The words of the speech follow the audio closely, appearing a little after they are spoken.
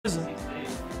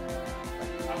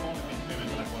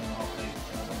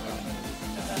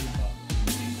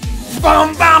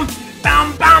Bam, bam,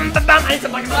 bam, bam, bam, bam. I need to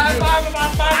fucking bam, bam,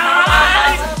 bam, bam.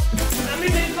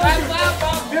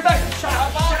 You're back. Shut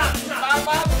up.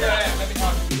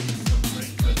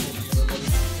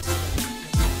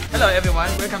 Hello everyone,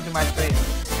 welcome to my stream.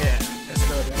 Yeah, let's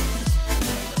go then.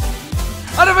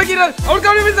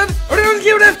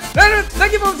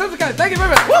 Thank you for subscribing. Thank you very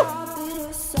much. Woo!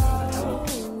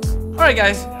 Alright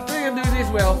guys, we're gonna do this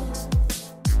well.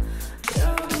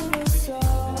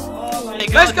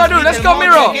 Let's go dude, let's go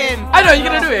Miro. I know you're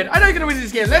gonna do it. I know you're gonna win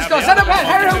this game. Let's go. Set up hand.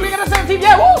 Harryhook, we got the same team.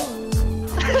 Yeah, woo!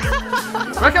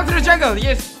 Welcome to the jungle.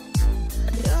 Yes.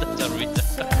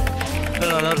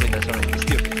 No, not Rita, sorry. It's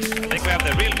you. I think we have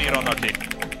the real Miro on our team.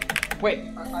 Wait,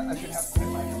 I should have.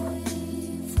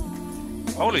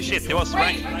 Holy shit, he was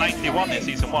ranked 91 in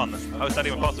season 1. How is that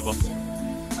even possible?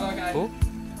 Hello guys. Who?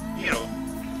 Miro.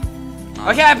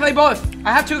 Okay, I play both.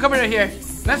 I have 2 coming right here.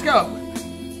 Let's go.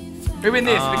 We win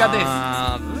this. We got this.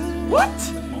 What?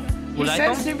 Will I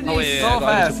come? Oh wait, so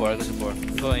fast. I go support.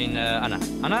 Go in Anna.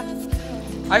 Anna?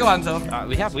 I go Anso.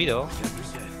 We have Widow.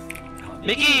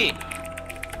 Mickie!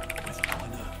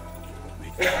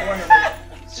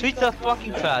 Switch the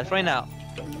fucking fast right now.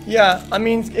 Yeah, I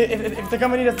mean, if the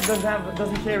company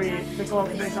doesn't carry the call,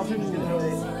 they shall do this.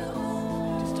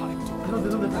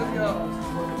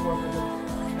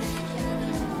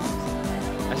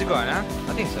 I should go Anna?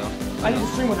 I think so. I need to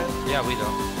stream with it. Yeah, Widow.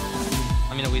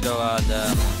 I mean Widow is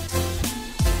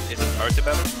it Mercy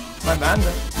better? My band.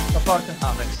 The fuck?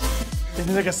 Oh, thanks. This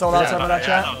is like a sold out server that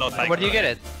chat. No, where do you get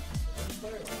it?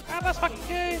 Ah, that's fucking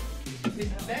gay.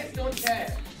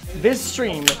 This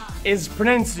stream is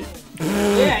pronounced.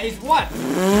 Yeah, it's what?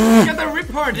 You got the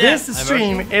report there. This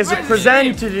stream is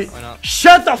presented. Why not?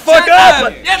 Shut the fuck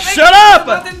up! Yeah, Shut up!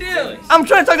 Nothing deal. I'm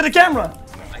trying to talk to the camera.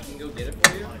 I can go get it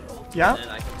for you. Yeah? And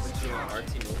I can put you on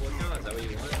RT mobile account. Is that what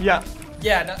you want? Yeah.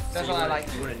 Yeah, that's what I like.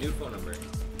 You want a new phone number?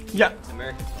 Yeah.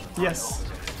 American phone. Yes.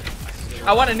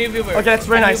 I want a new viewer. Okay, that's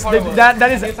very nice.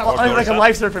 That is like a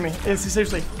lifesaver for me. It's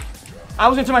seriously. I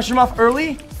was gonna turn my stream off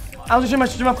early. To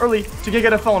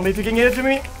get a phone. But if you can get it to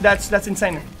me, that's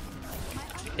insane.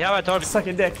 Yeah, I told you. Suck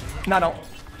your dick. No, no.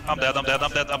 I'm dead, I'm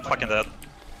fucking dead.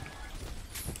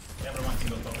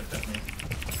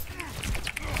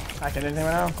 I can't do anything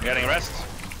right now. Getting rest.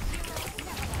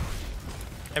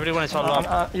 Everyone is all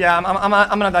up. Yeah, I'm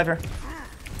gonna dive here.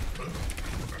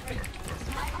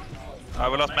 I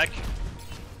will lost mech.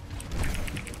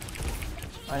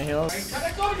 I need heals. Can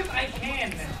I go because I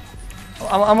can?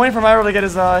 I'm waiting for Myro to get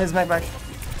his mech back.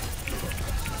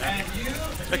 And you?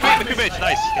 The bitch,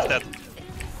 nice, he's dead.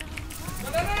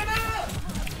 No.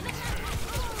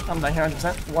 I'm dying here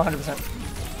 100%.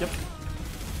 100%. Yep.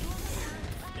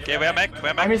 Okay, we have mech.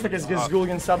 I missed like his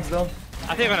Ghoul subs though.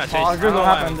 I think we're gonna Oh, change. good, what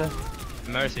happened?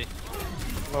 Mercy.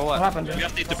 For What what? happened? We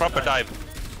just need to proper dive.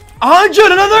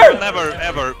 100, another! Never,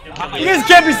 ever. You guys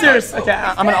can't be serious. Okay,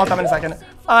 I'm gonna ult him in a second.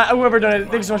 Whoever donated,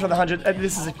 thank you so much for the 100.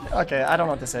 This is okay. I don't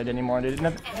know what to say anymore, dude.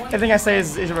 Everything I say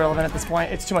is irrelevant at this point.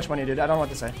 It's too much money, dude. I don't know what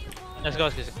to say. Let's go,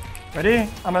 XQc's. Ready?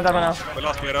 I'm gonna dive right now. We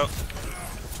lost Miro.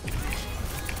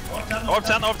 Orb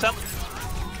 10, orb 10.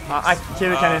 I can't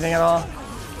do anything at all.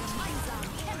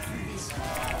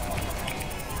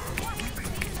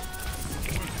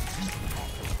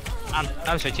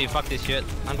 I'm switching, fuck this shit.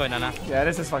 I'm going Nana. Yeah,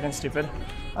 this is fucking stupid.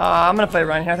 I'm gonna play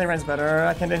Ryan here. I think Ryan's better.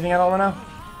 I can't do anything at all right now.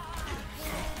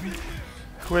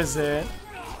 Who is it?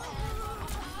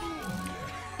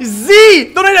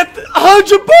 Z! Donated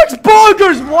 $100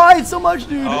 bonkers! Why so much,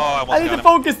 dude? Oh, I need to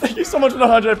focus. Thank you so much for the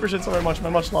 100. I appreciate it so very much,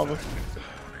 man. Much love.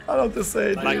 I don't know what to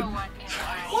say, dude.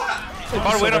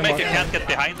 Our widow maker can't get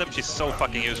behind them, she's so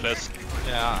fucking useless.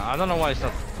 Yeah, I don't know why it's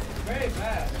not.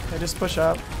 Okay, just push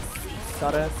up.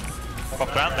 Got it.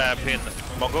 Pop brand, pin,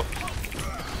 Mongo.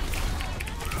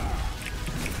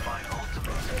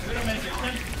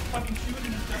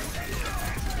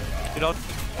 You don't.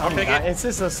 It's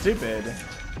just so stupid.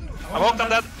 I'm hooked on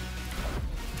that.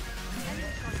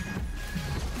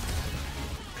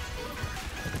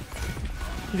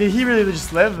 Did he really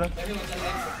just live?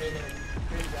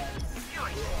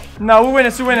 No, we win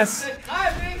this, we win this.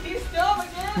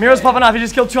 Miro's popping off, he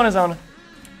just killed 2 on his own.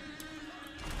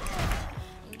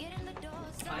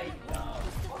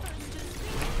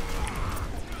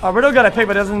 Riddle got a pick,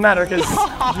 but it doesn't matter because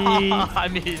he. I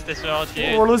missed the shot,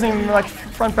 shit. We're losing like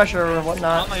front pressure or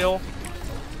whatnot. I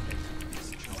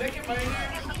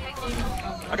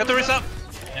got the Orisa.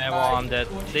 Yeah, well, I'm dead.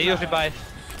 They usually buy.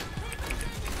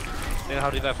 They know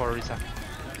how to buy for Orisa.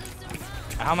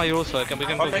 I have my ult, so we can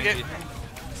go. Okay,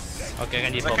 I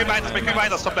can default. Make me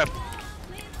bind us, stop them.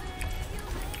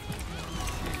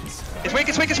 It's weak,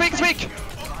 it's weak, it's weak, it's weak!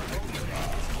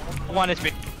 1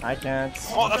 HP. I can't.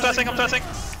 Oh, I'm pressing, I'm pressing.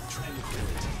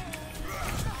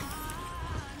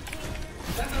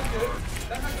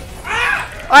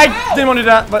 I didn't want to do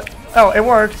that, but oh, it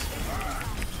worked.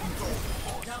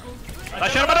 I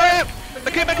shot him at him!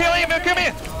 Kill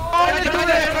me! Oh,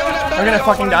 I'm gonna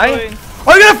fucking die.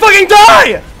 I'm gonna fucking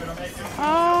die!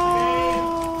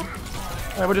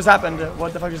 Wait, what just happened?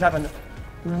 What the fuck just happened?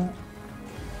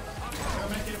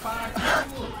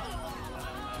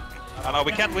 Oh no,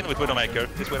 we can't win with Widowmaker.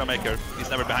 This Widowmaker, he's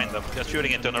never behind them. Just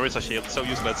shooting into an Orisa shield, so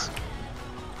useless.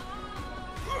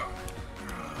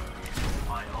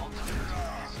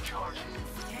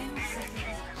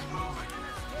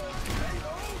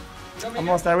 I'm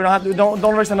almost there. We don't have to. Don't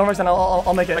rush then. Don't rush then.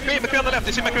 I'll make it. McCree on the left.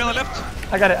 You see McCree on the left?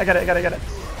 I got it. McCree on the left.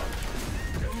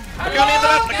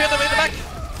 McCree on the back.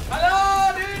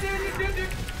 Hello, dude.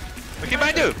 McCree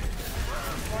behind you.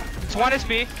 It's 1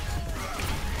 SP.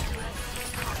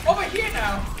 Over here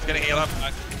now. He's getting healed up.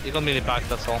 He's gonna be back,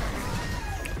 that's all.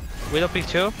 Widow pick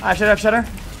 2. I have shutter.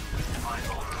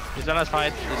 He's done his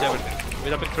fight. He's everything.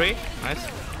 Widow pick 3. Nice.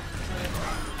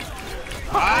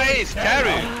 Nice!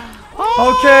 Carry!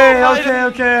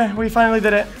 Okay. We finally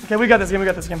did it. Okay, we got this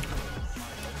game.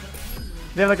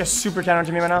 They have like a super counter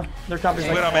to me right now. Their comp is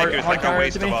like hard counter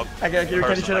to me. I get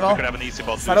your shit at all.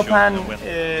 Shadowpan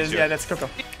is, yeah, that's Cocco.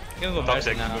 You can go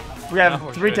basic now. We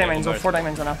have 3 tank mains or 4 tank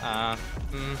mains right now.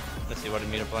 Let's see what the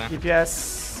meter plan.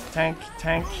 DPS, tank,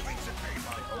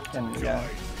 and yeah.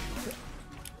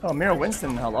 Oh, MIRO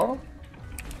Winston, hello?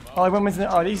 Oh, I went Winston.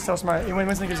 Oh, he's so smart. He went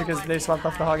Winston because they swapped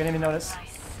off the hog. I didn't even notice.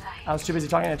 I was too busy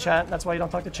talking to chat. That's why you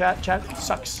don't talk to chat. Chat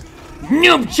sucks.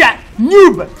 Noob chat!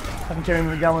 Noob! Fucking carrying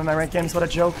me down with my ranked games. What a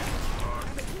joke.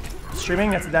 Streaming?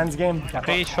 That's a Dan's game.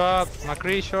 McCree, show up.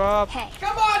 McCree, show up. Hey,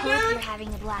 Come on, hope dude. you're having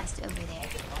a blast over there.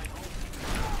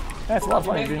 Yeah, it's a lot of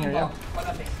fun being here, yeah.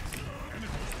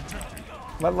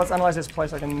 Let's analyze this play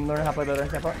so I can learn how to play better.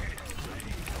 Careful.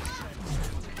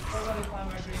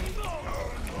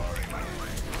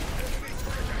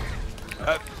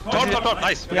 Tor,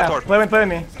 nice. We Yeah, got Tor. play with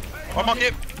me. One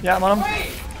monkey. Yeah, I'm on him.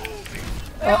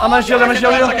 I'm gonna shield you.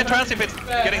 Second trans if it's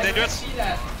getting dangerous. If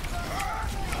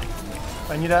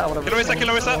I need that, whatever. Kill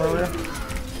Orisa.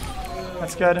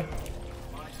 That's good.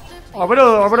 Our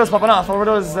Widow's popping off. Our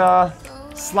Widow's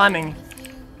slamming.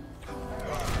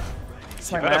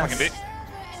 Smack my ass.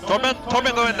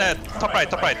 Torben go in there. Top right.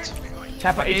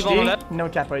 Kappa HD? No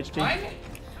Kappa HD.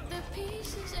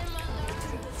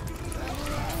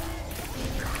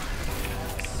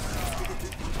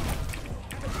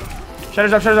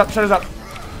 Shatters up.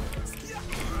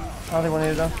 I don't think we'll need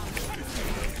it though.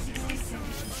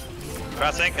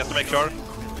 Pressing, has to make sure.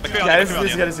 Yeah, this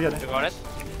is good. You got it?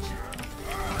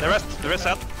 The rest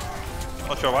set.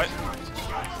 Not sure why.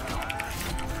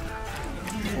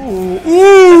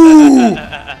 Ooh!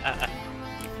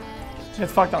 Get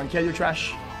fucked on, kid, you're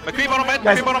trash. McCree bottom mid.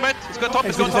 He's going top.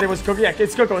 It's said it was Cocco. Yeah,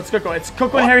 it's Cocco. It's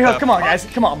Cocco and Harryhook. Come on, guys.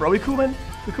 Come on, bro. We cool, man.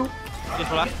 We cool.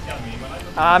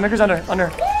 Maker's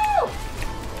under.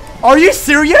 Are you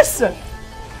serious? No.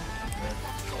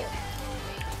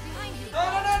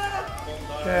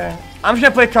 Okay. I'm just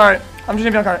gonna play card. I'm just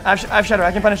gonna be on card. I have Shadow.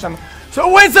 I can punish them. So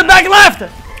Winston back left!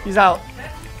 He's out.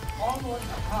 Almost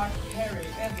a hard carry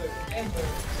ever.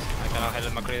 I cannot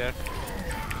handle McCree there.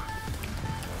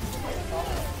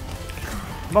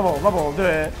 Bubble.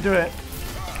 Do it.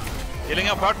 Healing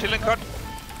up hard, healing hard.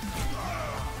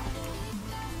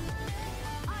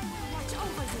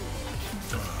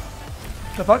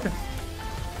 The fuck?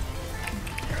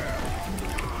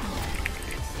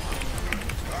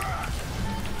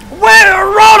 Where?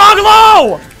 Roadhog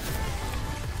low!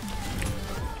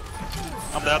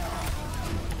 I'm dead.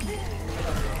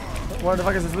 Where the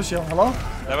fuck is this Lucio? Hello?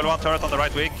 Level 1 turret on the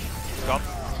right wing. It's gone.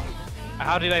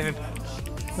 How did I even... I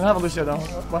don't have a Lucio though.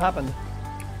 What happened?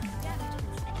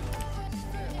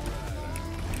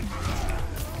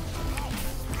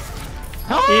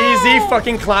 Easy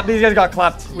fucking clap. These guys got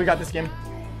clapped. We got this game.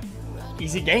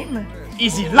 Easy game.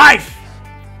 Easy life.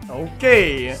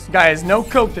 Okay. Guys, no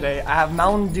Coke today. I have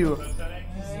Mountain Dew.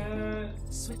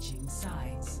 Switching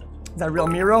sides. Is that real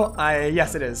MIRO?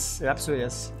 Yes, it is. It absolutely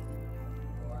is.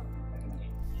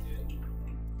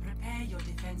 Prepare your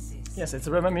defenses. Yes, it's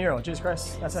a real MIRO. Jesus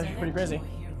Christ. That's actually pretty crazy.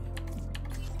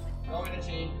 No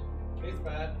energy. It's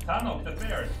bad. Tanok, the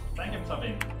fair. Thank you for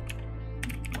subbing.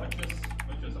 Much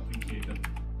is appreciated.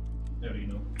 There you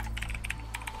know.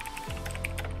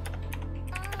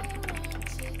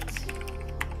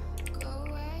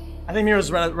 I think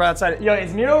MIRO's right outside. Yo,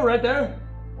 is MIRO right there?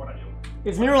 What are you?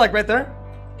 Is MIRO like right there?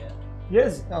 Yeah. He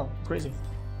is? Oh, crazy.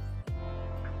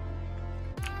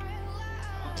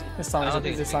 This song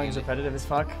is repetitive as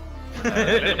fuck.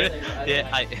 Yeah,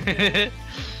 I.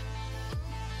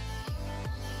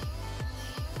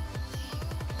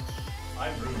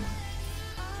 I'm ruined.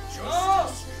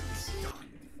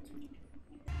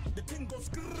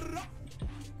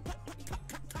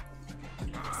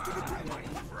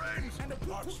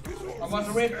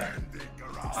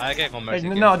 I can convert. Wait,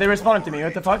 no, they responded to me.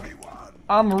 What the fuck?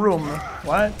 I'm room.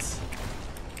 What?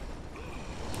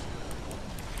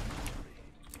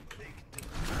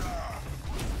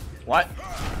 What?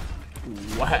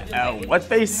 What? What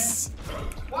face?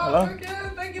 Hello?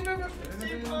 Thank you very much.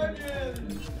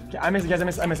 Okay, I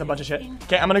miss a bunch of shit.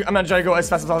 Okay, I'm gonna try to go as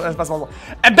fast as possible.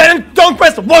 And Ben Don't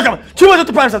Quest, welcome! 2 months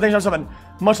to Prime Star, thank you so much.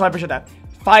 Much love, I appreciate that.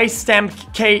 5 Stamp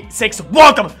K6,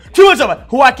 welcome! 2 months over!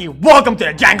 Huaki, welcome to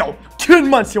the Django! 2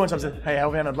 months, 2 months over. Hey, I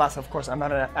hope you're having a blast, of course. I'm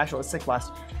not an actual sick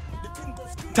blast.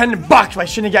 $10 by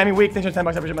Shinigami Week, thanks for $10,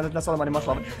 I appreciate it. That's all the money, much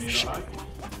love.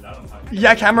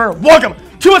 Yak Hammer, welcome!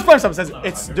 2 months Prime Star says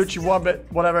it's Duchi Warbit,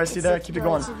 whatever I see there, keep it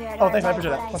going. Oh, thanks, I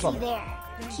appreciate that. Much love.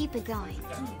 Keep it going.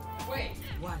 Wait,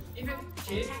 if it's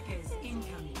shit, Attackers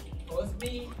incoming. was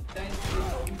me, then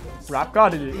Rap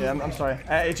God, yeah, I'm sorry.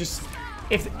 It just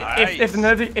if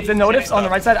the notifs on the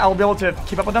right side, I will be able to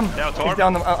keep up with them. Yeah, If they're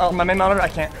on my main monitor, I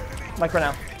can't. Like right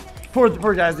now.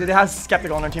 Poor guys, they have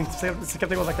Skeptical on their team.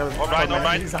 Skeptical is like a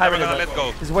Alright. he's a high rated, Let's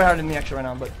go. he's way harder than me actually right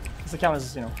now, but this account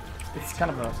is, you know, it's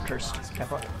kind of a curse. Can't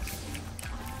fuck.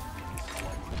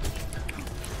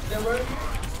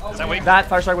 Is that weak? That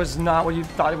Firestar was not what you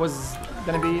thought it was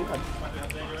gonna be.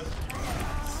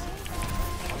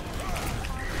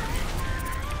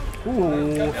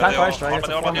 Ooh, flat Firestar. That's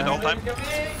a fun the whole man. time.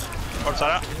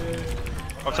 Outside.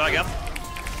 Outside again.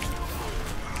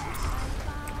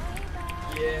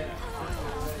 yeah.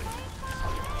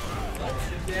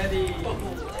 Daddy.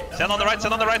 Send on the right,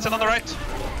 send on the right, send on the right.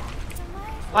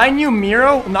 I knew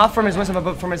Miro, not from his Winston,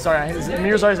 but from his Zarya.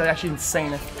 Miro Zarya is actually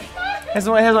insane. He's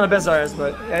one of the best Zaryas,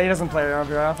 but yeah, he doesn't play around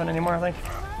very often anymore, I think.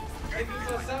 If you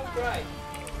so subscribe,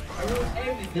 I will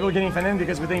everything. People are getting offended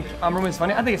because we think Amrum is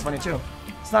funny. I think it's funny too.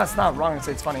 It's not wrong to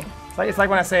say it's funny. It's like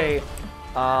when I say,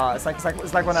 it's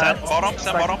like when I. Send bottom,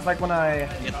 send bottom. It's like when I.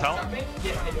 In town.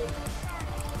 Yes, I do.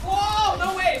 Whoa!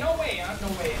 No way! No way! No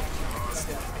way!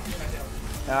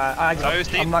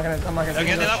 I'm not gonna.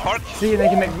 Again in that park. See, they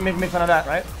can make fun of that,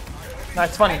 right? No,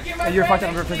 it's funny. You're fucked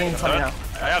up for thinking it's funny now.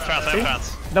 I have trans, I have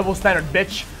trans. Double standard,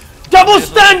 bitch. Double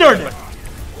standard!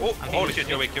 Oh, holy shit,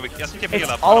 you're weak, you're weak. Just keep heal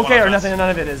It's up. all okay or nothing, none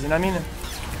of it is, you know what I mean?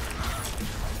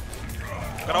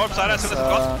 Gonna outside as soon as it's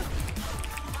gone.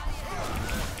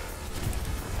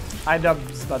 I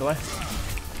dubs, by the way.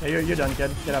 Yeah, you're done,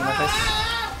 kid. Get out of my face.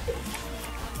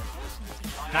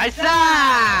 Nice!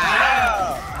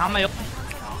 How am I?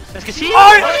 xQc's?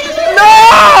 Oh,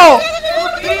 no!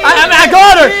 I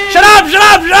got her! Shut up!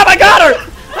 I got her!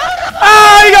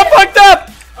 Oh, you got fucked up!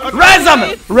 Resum!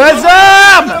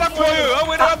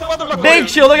 Big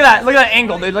shield, look at that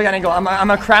angle, dude. Look at that angle. I'm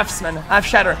a craftsman. I have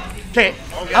shatter. Okay,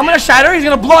 I'm gonna shatter, he's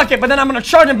gonna block it, but then I'm gonna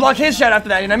charge and block his shatter after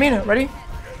that, you know what I mean? Ready?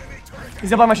 He's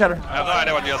gonna block my shatter. I have no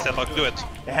idea what you just said, look, do it.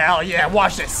 Hell yeah,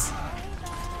 watch this.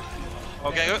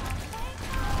 Okay, good.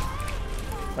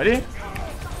 Ready?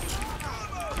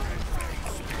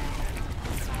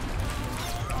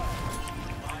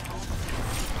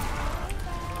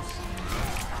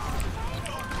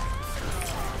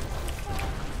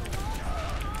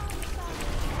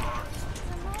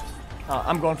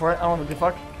 I'm going for it. I don't want to be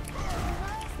fucked.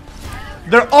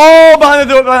 They're all behind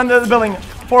the building.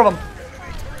 4 of them.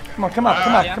 Come on.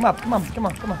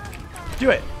 Do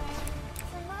it.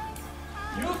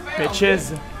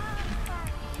 Bitches.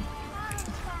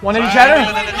 180 shatter?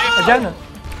 Again.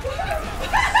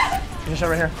 There's a shot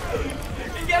right here.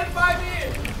 You get 5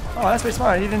 here. Oh, that's pretty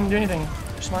smart. He didn't do anything.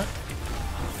 You're smart.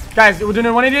 Guys, we're doing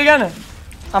a 180 again?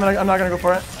 I'm not gonna go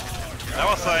for it. That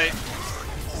was like...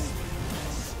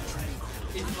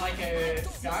 It's like a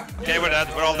scar. Okay, we're dead,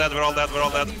 we're all dead.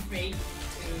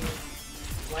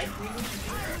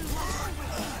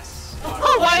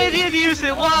 Oh, why did you use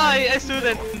it? Why? I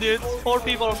student, dude. 4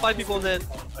 people or 5 people dead.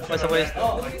 That's a waste.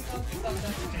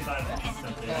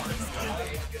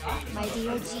 My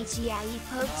dear GGIE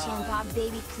Potion Bob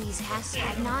baby, please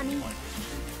hashtag Nani.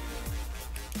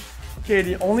 Okay,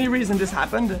 the only reason this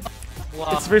happened,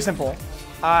 Wow. it's very simple.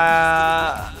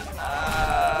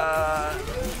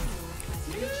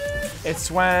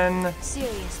 It's when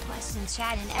Serious question,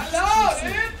 chat and xQc's.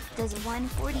 Does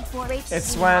 144 rape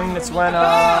it's when performance or I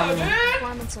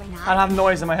not? don't have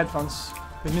noise in my headphones.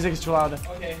 Because music is too loud.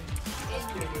 Okay.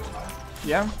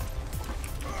 Yeah?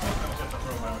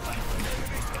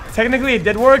 Technically it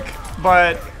did work,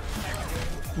 but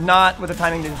not with the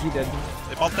timing that he did.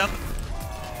 They both dead.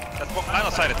 Line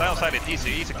on side it.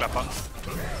 Easy clap on.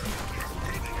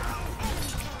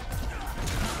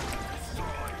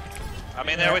 I'm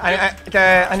in there with you.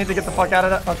 Okay, I need to get the fuck out of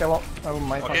that. Okay, well, oh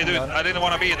my Okay, fucking dude, God. I didn't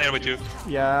want to be in there with you.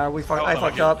 Yeah, I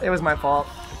fucked you. up. It was my fault.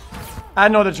 I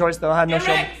had no other choice though. I had no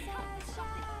shield.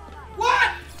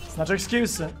 What? It's not your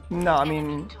excuse. No, I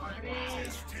mean,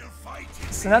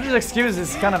 Sinatra's excuse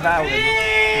is kind of valid.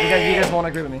 You guys won't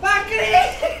agree with me.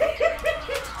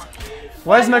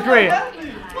 Where's McCree?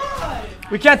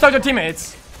 We can't talk to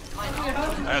teammates.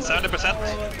 70%.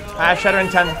 I have Shatter in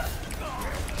 10.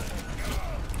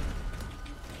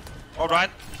 All right.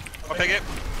 Okay, get.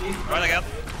 Run again.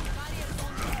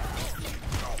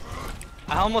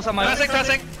 I almost have my.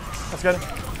 Classic. That's good.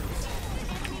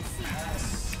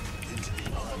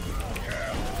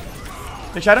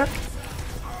 Big Shatter?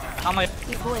 How my.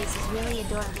 Your voice is really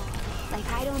adorable. Like,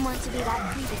 I don't want to be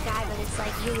that creepy guy, but it's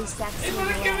like really sexy. It's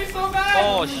gonna kill me so bad.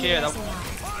 Oh shit.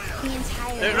 The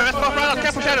entire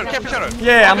Careful shadow.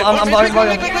 Yeah, I'm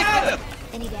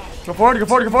any day. Go forward.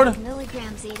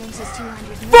 Milligrams 8 inches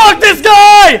 200. Fuck this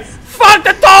guy! Fuck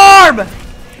the Torb!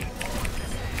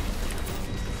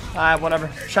 Alright, whatever.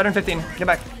 Shatter in 15. Get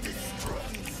back.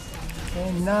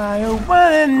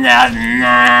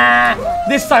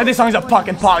 This song is a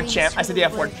fucking pog champ. I said the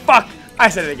F word. Fuck! I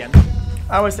said it again.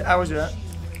 I always do that.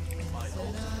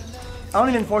 I don't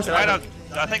even force it. I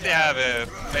think they have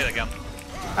played again.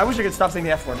 I wish I could stop saying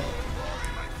the F word.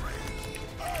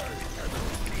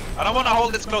 I don't want to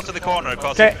hold this close to the corner.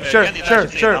 Okay, sure. I have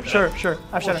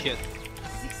Shatter. Shit.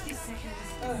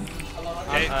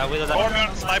 Okay, Widow corner,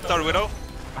 sniped our Widow.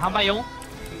 How my ult?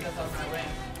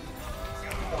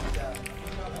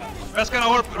 Let's gonna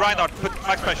orb Reinhardt, put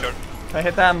max pressure. If I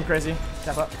hit that, I'm crazy.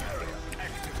 Tap up.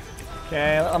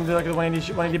 Okay, I'm doing like a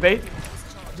 180 bait.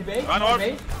 Debate?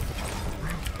 Reinhardt.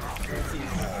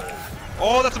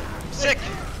 Oh, that's sick.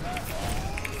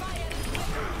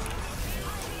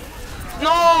 No,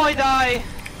 I die.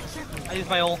 I use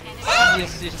my ult.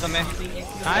 Use it on me.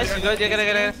 Nice, you good? You get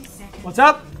it. What's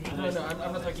up? No,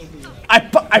 I'm not talking to you. I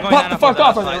popped the fuck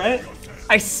off of them, right?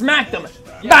 I smacked them.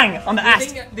 Bang! On the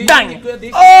ass. Do you Bang! think you're good at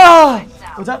this? Oh!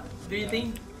 What's up? Do you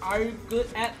think are you good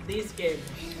at this game?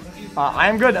 I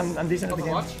am good. I'm decent at the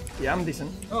game. Overwatch? Yeah, I'm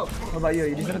decent. Oh, What about you? Are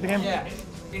you decent at the game? yeah.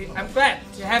 I'm glad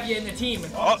to have you in the team.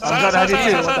 Oh, I'm glad to have you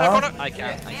too. What the hell? I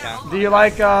can. Do you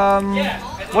like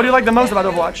What do you like the most about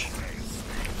Overwatch?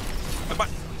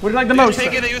 What do you like the most?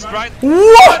 Take it, they used right.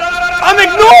 What? I'm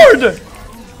ignored!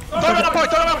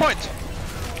 Tournament point.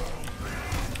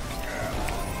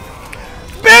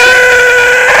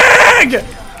 Big!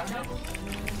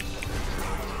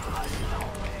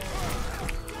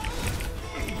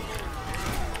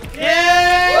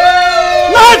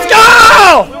 Yeah! Let's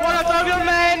go! We want to talk your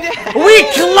man. We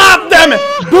clap them,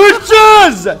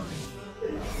 bitches!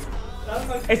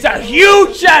 It's a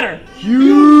huge shatter.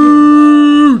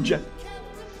 Huge.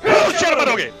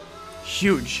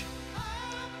 Huge.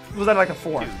 Was that like a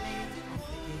 4?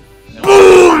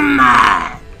 Boom!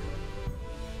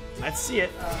 Let's see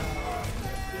it.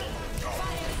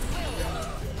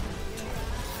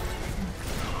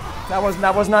 That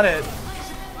was not it.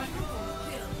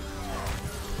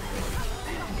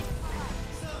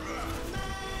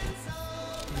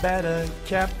 Better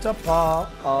kept apart.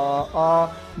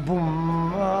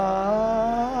 Boom.